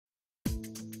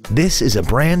This is a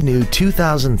brand new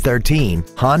 2013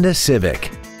 Honda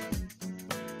Civic.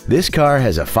 This car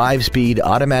has a 5-speed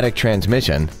automatic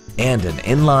transmission and an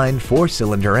inline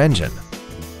 4-cylinder engine.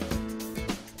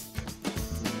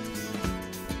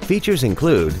 Features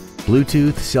include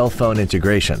Bluetooth cell phone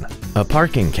integration, a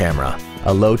parking camera,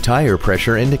 a low tire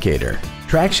pressure indicator,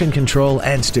 traction control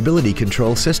and stability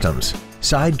control systems,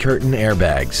 side curtain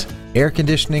airbags, air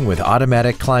conditioning with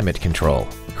automatic climate control,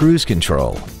 cruise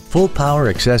control, full power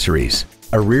accessories,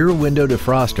 a rear window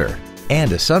defroster,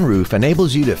 and a sunroof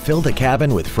enables you to fill the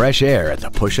cabin with fresh air at the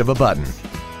push of a button.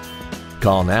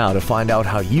 Call now to find out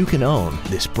how you can own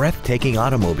this breathtaking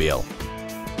automobile.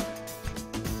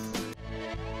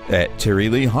 At Terry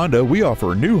Lee Honda, we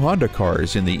offer new Honda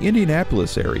cars in the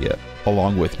Indianapolis area,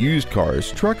 along with used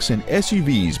cars, trucks, and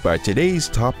SUVs by today's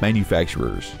top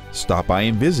manufacturers. Stop by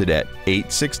and visit at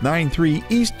 8693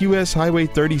 East US Highway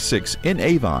 36 in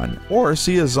Avon, or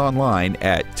see us online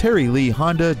at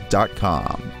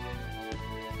terryleehonda.com.